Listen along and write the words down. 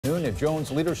afternoon at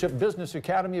Jones Leadership Business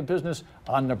Academy of Business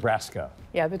on Nebraska.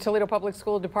 Yeah, the Toledo Public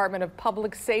School Department of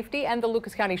Public Safety and the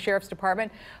Lucas County Sheriff's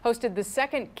Department hosted the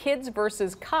second Kids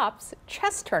vs. Cops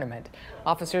chess tournament.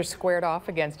 Officers squared off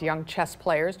against young chess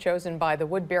players chosen by the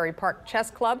Woodbury Park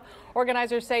Chess Club.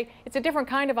 Organizers say it's a different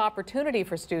kind of opportunity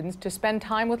for students to spend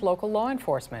time with local law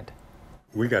enforcement.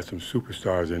 We got some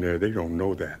superstars in there. They don't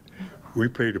know that. We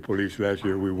played the police last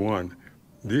year. We won.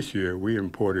 This year, we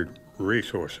imported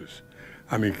racehorses.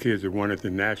 I mean, kids that won at the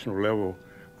national level,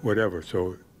 whatever,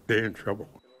 so they're in trouble.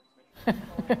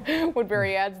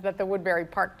 Woodbury adds that the Woodbury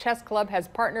Park Chess Club has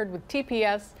partnered with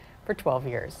TPS for 12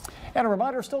 years. And a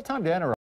reminder, still time to enter